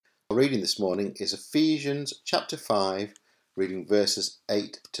reading this morning is Ephesians chapter 5, reading verses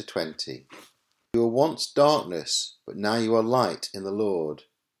 8 to 20. You were once darkness, but now you are light in the Lord.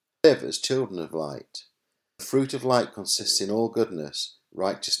 Live as children of light. The fruit of light consists in all goodness,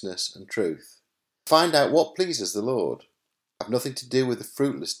 righteousness and truth. Find out what pleases the Lord. Have nothing to do with the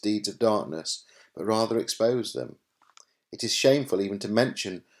fruitless deeds of darkness, but rather expose them. It is shameful even to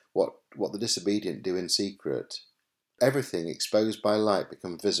mention what the disobedient do in secret. Everything exposed by light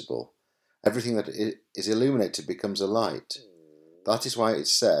becomes visible. Everything that is illuminated becomes a light. That is why it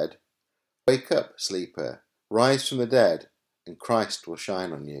is said, "Wake up, sleeper, rise from the dead, and Christ will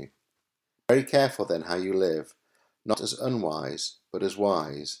shine on you." Very careful then how you live, not as unwise, but as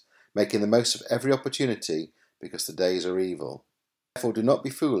wise, making the most of every opportunity, because the days are evil. Therefore do not be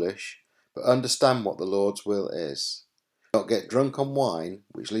foolish, but understand what the Lord's will is. Do not get drunk on wine,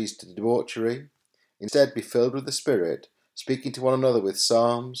 which leads to debauchery. Instead, be filled with the Spirit, speaking to one another with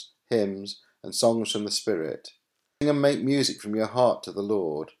psalms, hymns, and songs from the Spirit. Sing and make music from your heart to the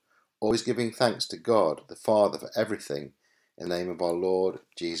Lord, always giving thanks to God, the Father, for everything, in the name of our Lord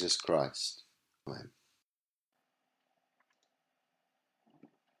Jesus Christ. Amen.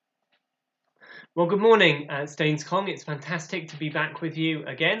 Well, good morning, Staines Kong. It's fantastic to be back with you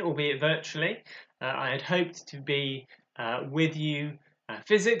again, albeit virtually. I had hoped to be with you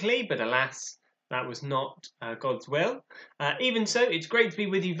physically, but alas, that was not God's will. Even so, it's great to be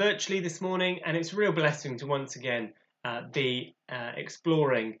with you virtually this morning, and it's a real blessing to once again be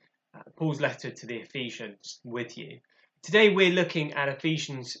exploring Paul's letter to the Ephesians with you. Today we're looking at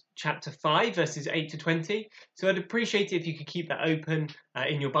Ephesians chapter 5, verses 8 to 20. So I'd appreciate it if you could keep that open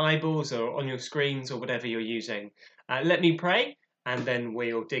in your Bibles or on your screens or whatever you're using. Let me pray, and then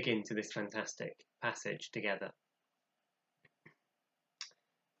we'll dig into this fantastic passage together.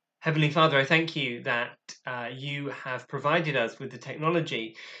 Heavenly Father, I thank you that you have provided us with the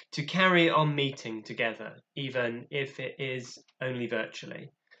technology to carry on meeting together, even if it is only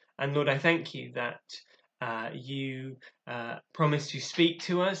virtually. And Lord, I thank you that you promise to speak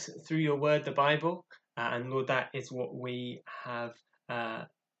to us through your word, the Bible. And Lord, that is what we have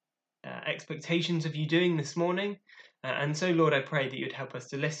expectations of you doing this morning. And so, Lord, I pray that you'd help us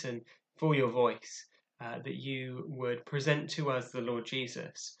to listen for your voice, that you would present to us the Lord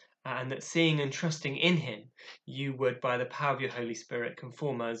Jesus, and that seeing and trusting in him, you would, by the power of your Holy Spirit,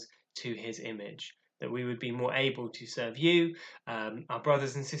 conform us to his image, that we would be more able to serve you, our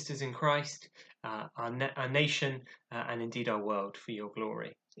brothers and sisters in Christ, our nation, and indeed our world for your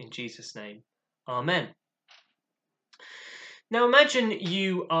glory. In Jesus' name, amen. Now imagine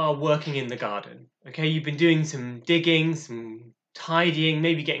you are working in the garden, okay? You've been doing some digging, some tidying,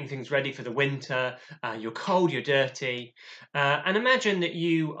 maybe getting things ready for the winter. You're cold, you're dirty. And imagine that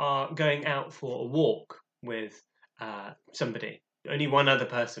you are going out for a walk with somebody. Only one other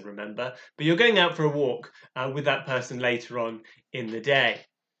person, remember? But you're going out for a walk with that person later on in the day.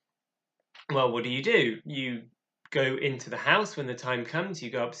 Well, what do? You go into the house when the time comes, you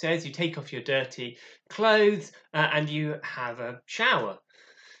go upstairs, you take off your dirty clothes, and you have a shower.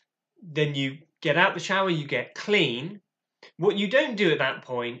 Then you get out the shower, you get clean. What you don't do at that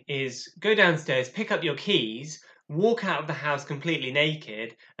point is go downstairs, pick up your keys, walk out of the house completely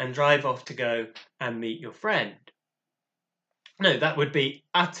naked, and drive off to go and meet your friend. No, that would be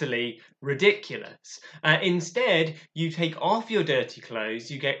utterly ridiculous. Instead, you take off your dirty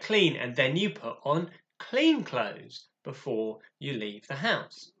clothes, you get clean, and then you put on clean clothes before you leave the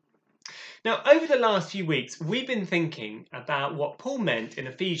house. Now, over the last few weeks, we've been thinking about what Paul meant in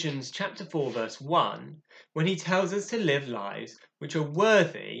Ephesians chapter 4, verse 1, when he tells us to live lives which are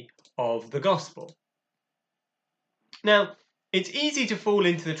worthy of the gospel. Now, it's easy to fall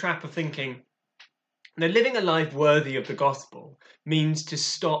into the trap of thinking that living a life worthy of the gospel means to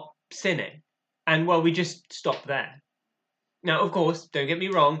stop sinning. And, well, we just stop there. Now, of course, don't get me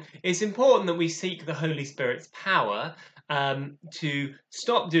wrong, it's important that we seek the Holy Spirit's power to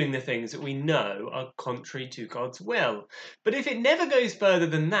stop doing the things that we know are contrary to God's will. But if it never goes further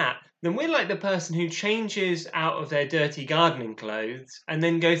than that, then we're like the person who changes out of their dirty gardening clothes and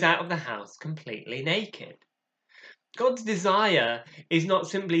then goes out of the house completely naked. God's desire is not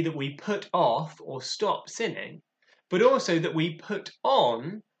simply that we put off or stop sinning, but also that we put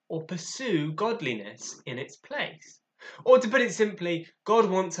on or pursue godliness in its place. Or to put it simply, God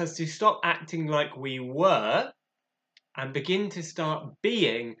wants us to stop acting like we were and begin to start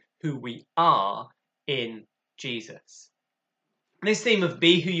being who we are in Jesus. This theme of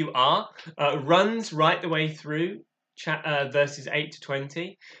be who you are runs right the way through verses 8 to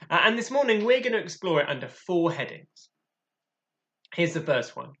 20. And this morning we're going to explore it under 4 headings. Here's the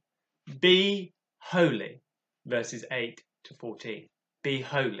first one. Be holy, verses 8 to 14. Be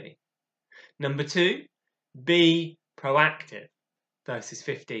holy. Number 2, be proactive, verses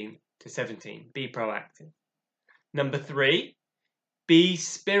 15 to 17. Be proactive. Number 3, be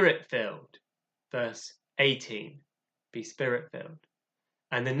spirit-filled, verse 18. Be spirit-filled.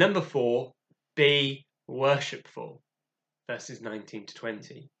 And then number 4, be worshipful, verses 19 to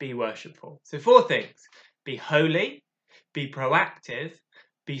 20. Be worshipful. So 4 things. Be holy, be proactive,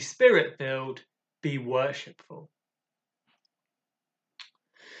 be spirit-filled, be worshipful.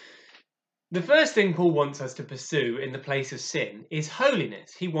 The first thing Paul wants us to pursue in the place of sin is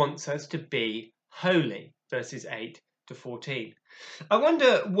holiness. He wants us to be holy, verses 8 to 14. I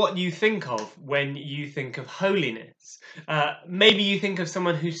wonder what you think of when you think of holiness. Maybe you think of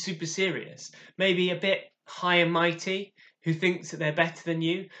someone who's super serious, maybe a bit high and mighty, who thinks that they're better than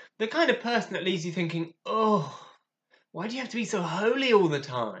you. The kind of person that leaves you thinking, oh, why do you have to be so holy all the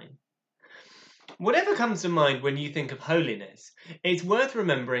time? Whatever comes to mind when you think of holiness, it's worth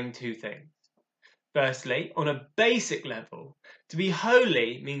remembering 2 things. Firstly, on a basic level, to be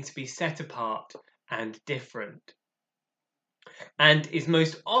holy means to be set apart and different, and is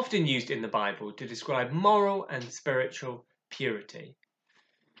most often used in the Bible to describe moral and spiritual purity.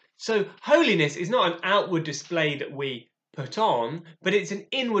 So holiness is not an outward display that we put on, but it's an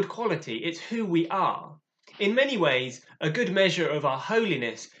inward quality. It's who we are. In many ways, a good measure of our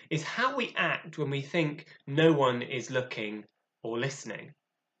holiness is how we act when we think no one is looking or listening.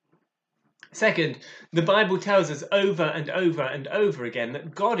 Second, the Bible tells us over and over and over again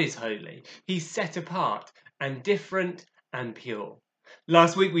that God is holy. He's set apart and different and pure.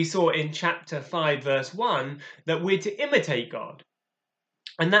 Last week we saw in chapter 5 verse 1 that we're to imitate God.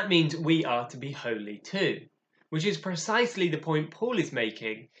 And that means we are to be holy too, which is precisely the point Paul is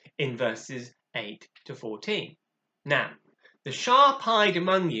making in verses 8 to 14. Now, the sharp-eyed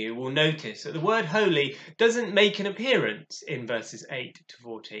among you will notice that the word holy doesn't make an appearance in verses 8 to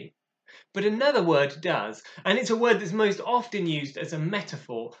 14. But another word does, and it's a word that's most often used as a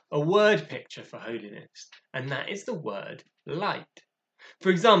metaphor, a word picture for holiness, and that is the word light. For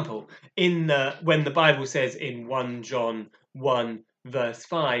example, when the Bible says in 1 John 1 verse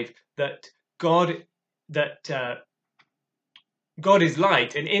 5 that God is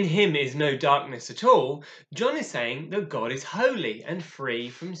light and in him is no darkness at all, John is saying that God is holy and free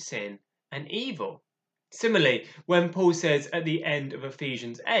from sin and evil. Similarly, when Paul says at the end of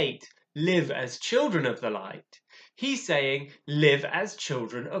Ephesians 8, live as children of the light, he's saying live as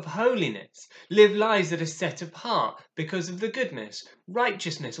children of holiness. Live lives that are set apart because of the goodness,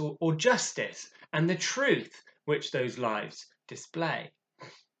 righteousness or justice and the truth which those lives display.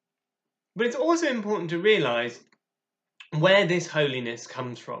 But it's also important to realise where this holiness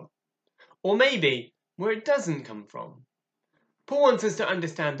comes from, or maybe where it doesn't come from. Paul wants us to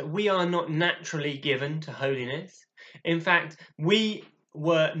understand that we are not naturally given to holiness. In fact, we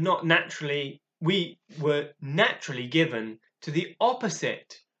were naturally given to the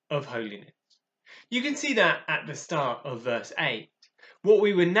opposite of holiness. You can see that at the start of verse 8. What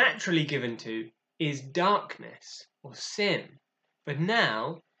we were naturally given to is darkness or sin, but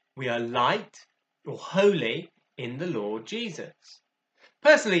now we are light or holy in the Lord Jesus.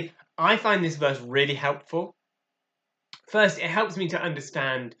 Personally, I find this verse really helpful. First, it helps me to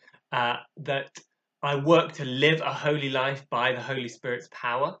understand that I work to live a holy life by the Holy Spirit's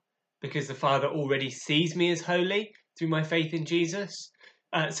power, because the Father already sees me as holy through my faith in Jesus.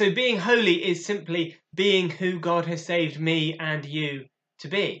 So being holy is simply being who God has saved me and you to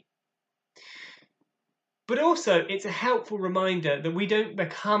be. But also, it's a helpful reminder that we don't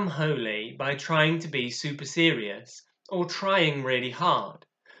become holy by trying to be super serious or trying really hard.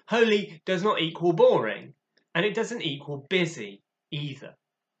 Holy does not equal boring, and it doesn't equal busy either.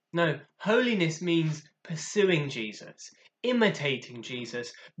 No, holiness means pursuing Jesus, imitating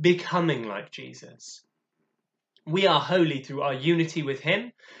Jesus, becoming like Jesus. We are holy through our unity with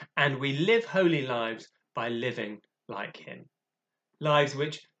him, and we live holy lives by living like him. Lives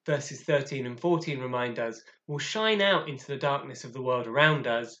which, verses 13 and 14 remind us, will shine out into the darkness of the world around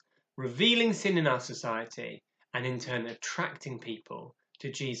us, revealing sin in our society, and in turn attracting people to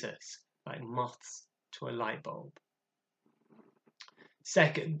Jesus like moths to a light bulb.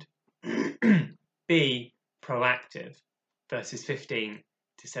 Second, be proactive, verses 15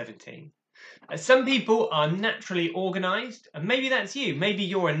 to 17. Some people are naturally organised, and maybe that's you. Maybe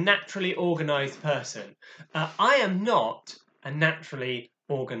you're a naturally organised person. I am not a naturally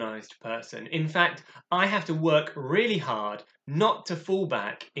organised person. In fact, I have to work really hard not to fall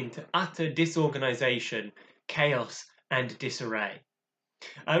back into utter disorganisation, chaos, and disarray.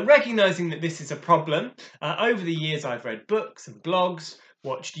 Recognising that this is a problem, over the years I've read books and blogs,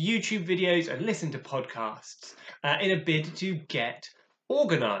 watched YouTube videos and listened to podcasts in a bid to get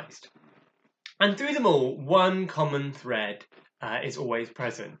organised. And through them all, one common thread is always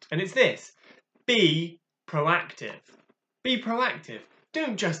present. And it's this: be proactive. Be proactive.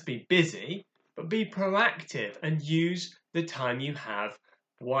 Don't just be busy, but be proactive and use the time you have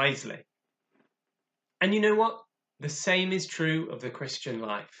wisely. And you know what? The same is true of the Christian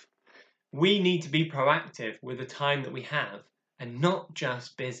life. We need to be proactive with the time that we have and not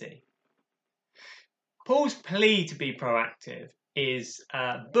just busy. Paul's plea to be proactive is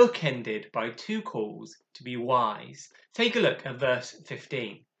bookended by two calls to be wise. Take a look at verse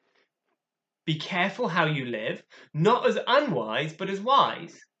 15. Be careful how you live, not as unwise, but as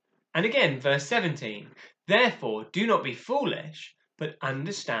wise. And again, verse 17. Therefore, do not be foolish, but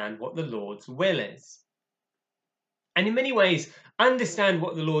understand what the Lord's will is. And in many ways, understand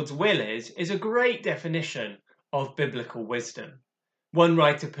what the Lord's will is a great definition of biblical wisdom. One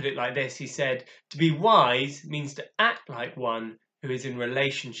writer put it like this. He said, to be wise means to act like one who is in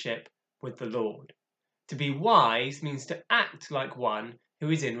relationship with the Lord. To be wise means to act like one who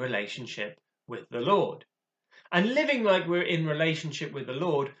is in relationship with the Lord. And living like we're in relationship with the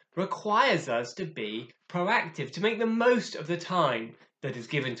Lord requires us to be proactive, to make the most of the time that is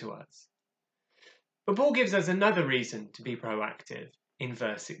given to us. But Paul gives us another reason to be proactive in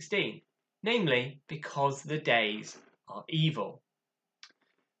verse 16, namely because the days are evil.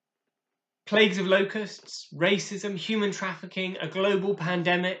 Plagues of locusts, racism, human trafficking, a global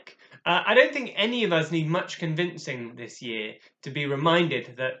pandemic. I don't think any of us need much convincing this year to be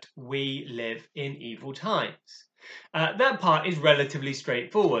reminded that we live in evil times. That part is relatively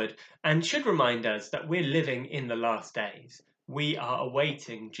straightforward and should remind us that we're living in the last days. We are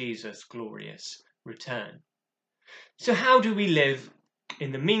awaiting Jesus' glorious return. So how do we live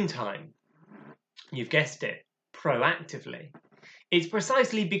in the meantime? You've guessed it, proactively. It's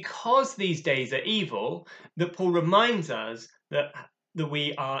precisely because these days are evil that Paul reminds us that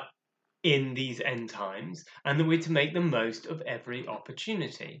we are in these end times and that we're to make the most of every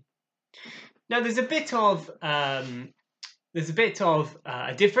opportunity. Now, there's a bit of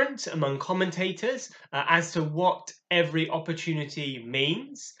a difference among commentators as to what every opportunity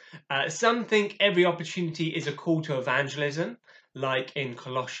means. Some think every opportunity is a call to evangelism, like in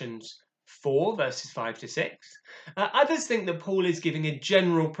Colossians 4, verses 5 to 6. Others think that Paul is giving a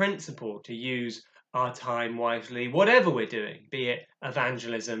general principle to use our time wisely, whatever we're doing, be it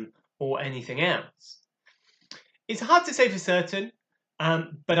evangelism or anything else. It's hard to say for certain,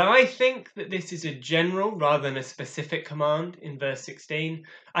 but I think that this is a general rather than a specific command in verse 16.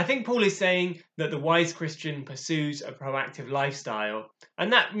 I think Paul is saying that the wise Christian pursues a proactive lifestyle,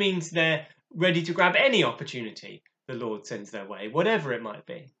 and that means they're ready to grab any opportunity the Lord sends their way, whatever it might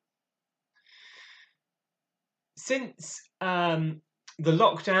be. Since the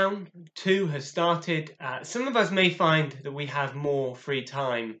lockdown too has started, some of us may find that we have more free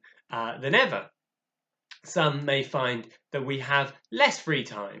time than ever. Some may find that we have less free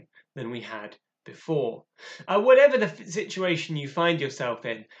time than we had before. Whatever the situation you find yourself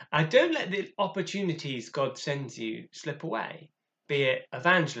in, don't let the opportunities God sends you slip away. Be it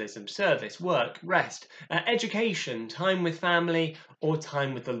evangelism, service, work, rest, education, time with family, or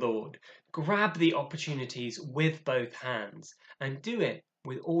time with the Lord. Grab the opportunities with both hands and do it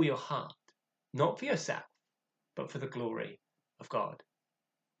with all your heart, not for yourself, but for the glory of God.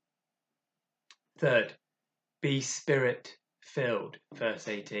 Third, be Spirit-filled, verse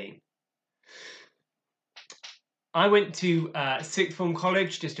 18. I went to Sixth Form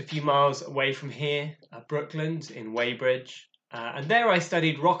College, just a few miles away from here, Brooklands in Weybridge, and there I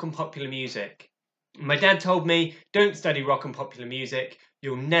studied rock and popular music. My dad told me, don't study rock and popular music, it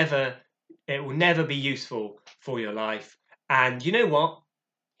will never be useful for your life. And you know what?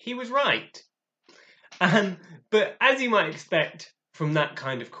 He was right. But as you might expect from that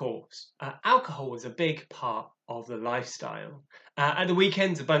kind of course, alcohol was a big part of the lifestyle. At the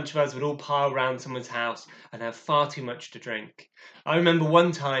weekends, a bunch of us would all pile around someone's house and have far too much to drink. I remember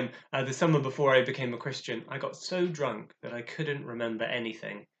one time, the summer before I became a Christian, I got so drunk that I couldn't remember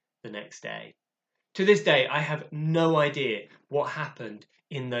anything the next day. To this day, I have no idea what happened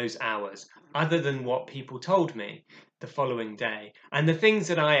in those hours, other than what people told me the following day. And the things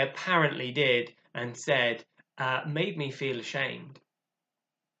that I apparently did and said made me feel ashamed.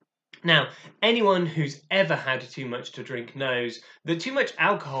 Now, anyone who's ever had too much to drink knows that too much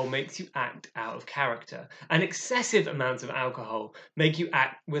alcohol makes you act out of character, and excessive amounts of alcohol make you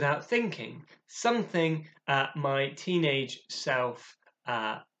act without thinking, something my teenage self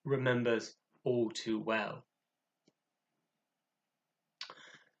remembers all too well.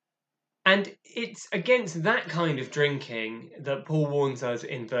 And it's against that kind of drinking that Paul warns us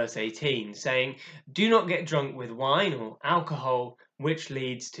in verse 18, saying, do not get drunk with wine or alcohol, which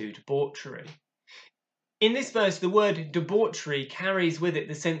leads to debauchery. In this verse, the word debauchery carries with it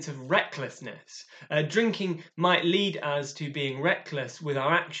the sense of recklessness. Drinking might lead us to being reckless with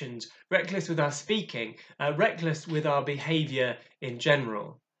our actions, reckless with our speaking, reckless with our behaviour in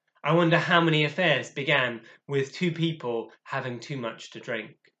general. I wonder how many affairs began with two people having too much to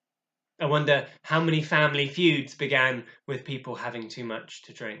drink. I wonder how many family feuds began with people having too much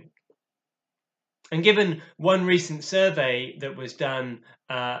to drink. And given one recent survey that was done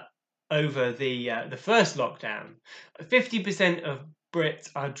over the first lockdown, 50% of Brits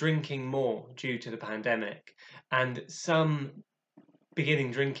are drinking more due to the pandemic, and some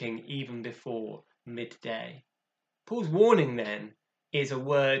beginning drinking even before midday. Paul's warning then is a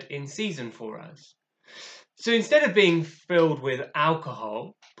word in season for us. So instead of being filled with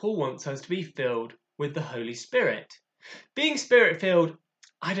alcohol, Paul wants us to be filled with the Holy Spirit. Being Spirit-filled,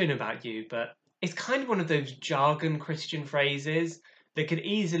 I don't know about you, but it's kind of one of those jargon Christian phrases that could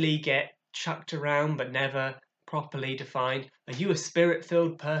easily get chucked around but never properly defined. Are you a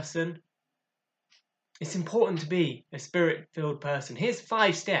Spirit-filled person? It's important to be a Spirit-filled person. Here's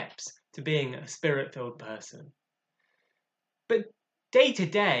 5 steps to being a Spirit-filled person. But day to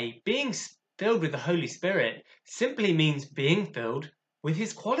day, being filled with the Holy Spirit simply means being filled with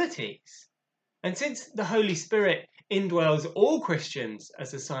His qualities. And since the Holy Spirit indwells all Christians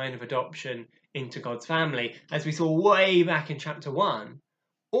as a sign of adoption into God's family, as we saw way back in chapter 1,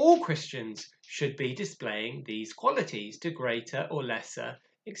 all Christians should be displaying these qualities to greater or lesser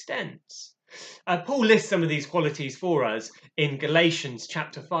extents. Paul lists some of these qualities for us in Galatians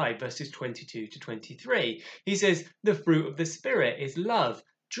chapter 5, verses 22 to 23. He says, the fruit of the Spirit is love,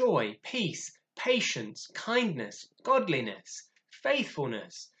 joy, peace, patience, kindness, godliness,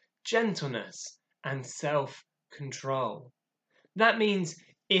 faithfulness, gentleness, and self-control. That means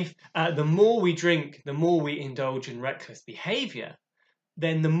if the more we drink, the more we indulge in reckless behaviour,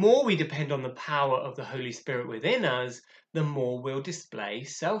 then the more we depend on the power of the Holy Spirit within us, the more we'll display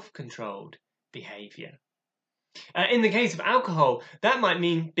self-controlled behaviour. In the case of alcohol, that might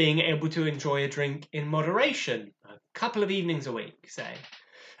mean being able to enjoy a drink in moderation, a couple of evenings a week, say.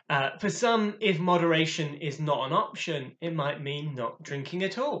 For some, if moderation is not an option, it might mean not drinking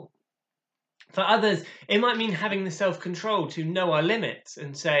at all. For others, it might mean having the self-control to know our limits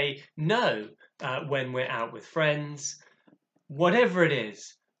and say no when we're out with friends. Whatever it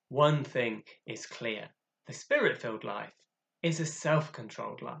is, one thing is clear. The Spirit-filled life is a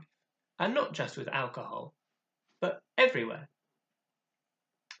self-controlled life, and not just with alcohol, but everywhere.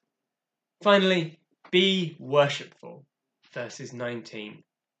 Finally, be worshipful, verses 19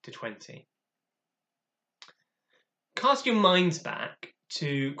 to 20. Cast your minds back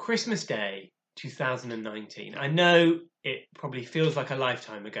to Christmas Day 2019. I know it probably feels like a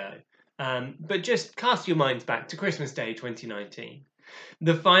lifetime ago, but just cast your minds back to Christmas Day 2019.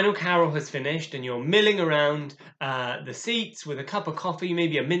 The final carol has finished and you're milling around the seats with a cup of coffee,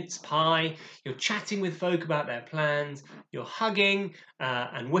 maybe a mince pie. You're chatting with folk about their plans. You're hugging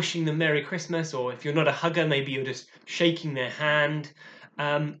and wishing them Merry Christmas, or if you're not a hugger, maybe you're just shaking their hand.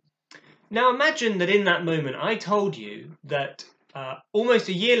 Now imagine that in that moment I told you that almost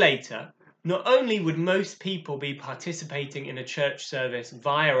a year later, not only would most people be participating in a church service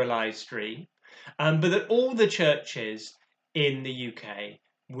via a live stream, but that all the churches in the UK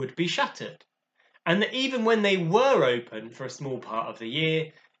would be shuttered. And that even when they were open for a small part of the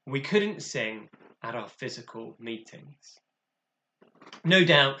year, we couldn't sing at our physical meetings. No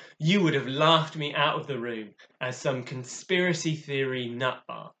doubt you would have laughed me out of the room as some conspiracy theory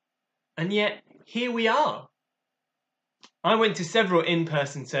nutbar. And yet, here we are. I went to several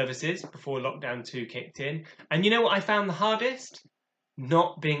in-person services before lockdown 2 kicked in, and you know what I found the hardest?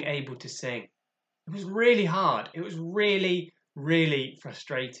 Not being able to sing. It was really hard. It was really, really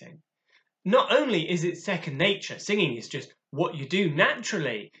frustrating. Not only is it second nature, singing is just what you do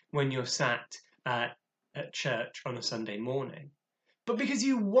naturally when you're sat at church on a Sunday morning, but because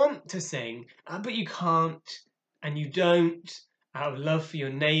you want to sing, but you can't, and you don't, out of love for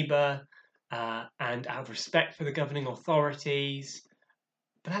your neighbour, and out of respect for the governing authorities,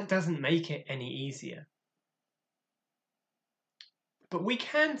 but that doesn't make it any easier. But we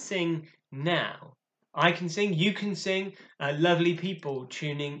can sing now. I can sing, you can sing, lovely people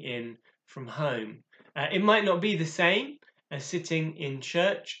tuning in from home. It might not be the same as sitting in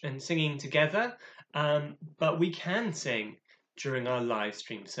church and singing together, but we can sing during our live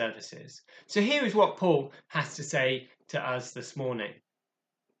stream services. So here is what Paul has to say to us this morning.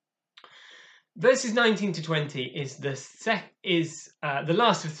 Verses 19 to 20 is the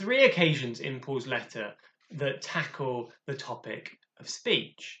last of 3 occasions in Paul's letter that tackle the topic of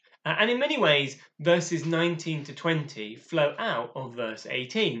speech. And in many ways, verses 19 to 20 flow out of verse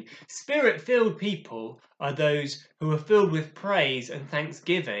 18. Spirit-filled people are those who are filled with praise and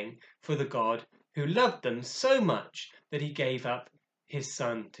thanksgiving for the God who loved them so much that he gave up his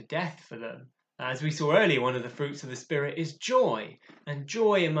son to death for them. As we saw earlier, one of the fruits of the Spirit is joy. And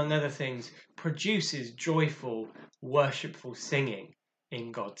joy, among other things, produces joyful, worshipful singing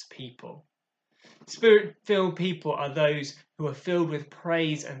in God's people. Spirit-filled people are those who are filled with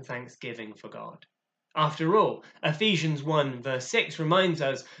praise and thanksgiving for God. After all, Ephesians 1 verse 6 reminds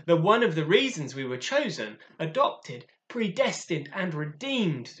us that one of the reasons we were chosen, adopted, predestined and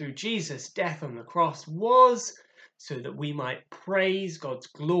redeemed through Jesus' death on the cross was so that we might praise God's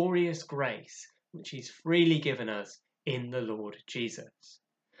glorious grace, which he's freely given us in the Lord Jesus.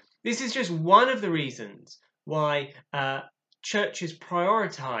 This is just one of the reasons why churches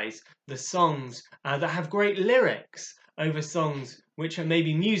prioritize the songs that have great lyrics over songs which are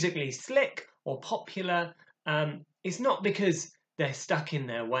maybe musically slick or popular. It's not because they're stuck in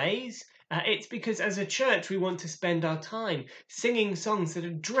their ways. It's because as a church we want to spend our time singing songs that are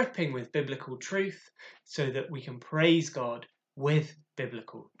dripping with biblical truth so that we can praise God with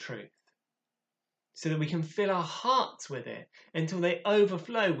biblical truth, so that we can fill our hearts with it until they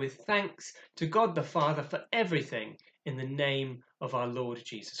overflow with thanks to God the Father for everything in the name of our Lord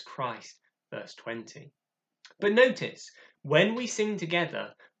Jesus Christ, verse 20. But notice, when we sing together,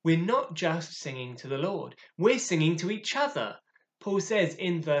 we're not just singing to the Lord, we're singing to each other. Paul says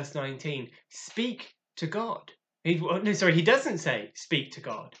in verse 19, speak to God. He doesn't say speak to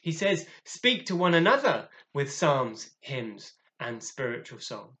God. He says speak to one another with psalms, hymns, and spiritual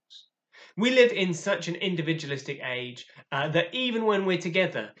songs. We live in such an individualistic age that even when we're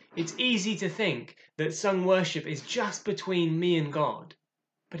together, it's easy to think that sung worship is just between me and God.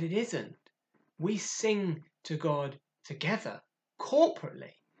 But it isn't. We sing to God together,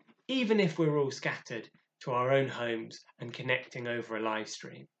 corporately, even if we're all scattered to our own homes and connecting over a live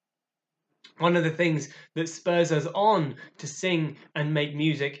stream. One of the things that spurs us on to sing and make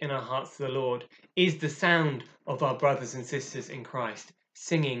music in our hearts to the Lord is the sound of our brothers and sisters in Christ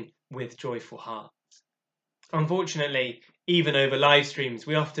singing with joyful hearts. Unfortunately, even over live streams,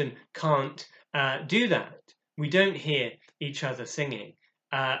 we often can't do that. We don't hear each other singing.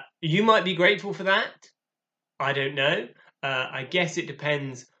 You might be grateful for that. I don't know. I guess it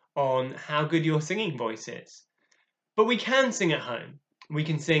depends on how good your singing voice is. But we can sing at home. We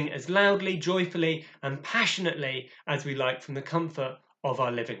can sing as loudly, joyfully, and passionately as we like from the comfort of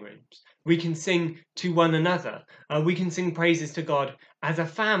our living rooms. We can sing to one another. We can sing praises to God as a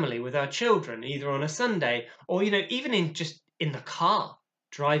family with our children, either on a Sunday or, even in the car,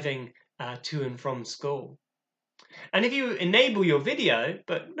 driving to and from school. And if you enable your video,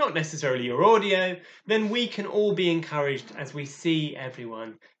 but not necessarily your audio, then we can all be encouraged as we see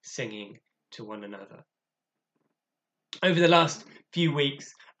everyone singing to one another. Over the last few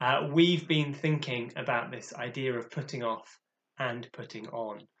weeks, we've been thinking about this idea of putting off and putting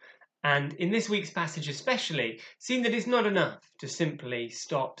on. And in this week's passage especially, seen that it's not enough to simply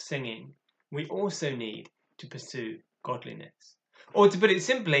stop singing. We also need to pursue godliness. Or to put it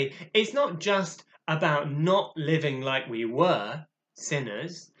simply, it's not just about not living like we were,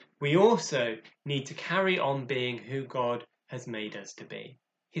 sinners. We also need to carry on being who God has made us to be.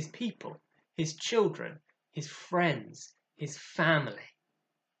 His people, his children, his friends, his family.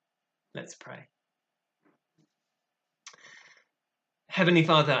 Let's pray. Heavenly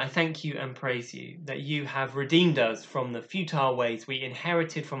Father, I thank you and praise you that you have redeemed us from the futile ways we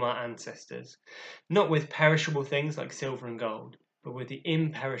inherited from our ancestors, not with perishable things like silver and gold, but with the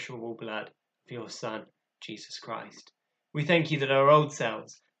imperishable blood of your Son, Jesus Christ. We thank you that our old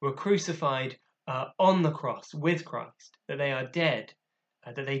selves were crucified on the cross with Christ, that they are dead,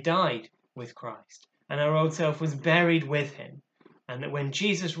 that they died with Christ, and our old self was buried with him, and that when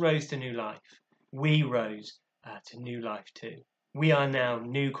Jesus rose to new life, we rose to new life too. We are now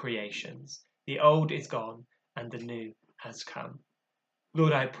new creations. The old is gone and the new has come.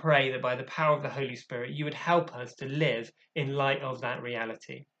 Lord, I pray that by the power of the Holy Spirit, you would help us to live in light of that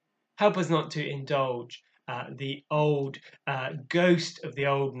reality. Help us not to indulge the old ghost of the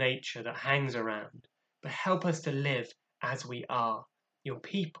old nature that hangs around, but help us to live as we are, your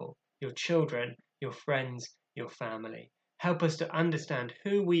people, your children, your friends, your family. Help us to understand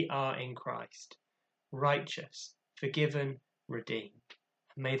who we are in Christ, righteous, forgiven, redeemed.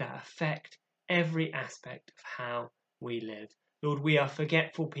 May that affect every aspect of how we live. Lord, we are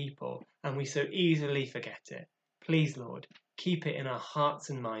forgetful people and we so easily forget it. Please, Lord, keep it in our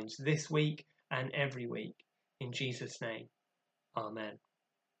hearts and minds this week and every week. In Jesus' name, amen.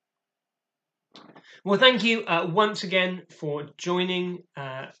 Well, thank you once again for joining,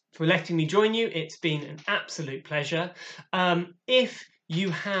 for letting me join you. It's been an absolute pleasure. If you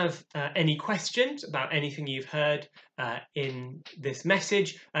have any questions about anything you've heard in this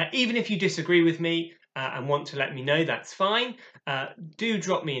message, even if you disagree with me and want to let me know, that's fine. Do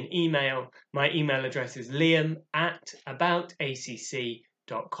drop me an email. My email address is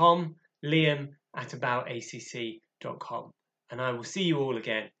liam@aboutacc.com, liam@aboutacc.com. And I will see you all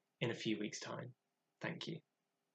again in a few weeks' time. Thank you.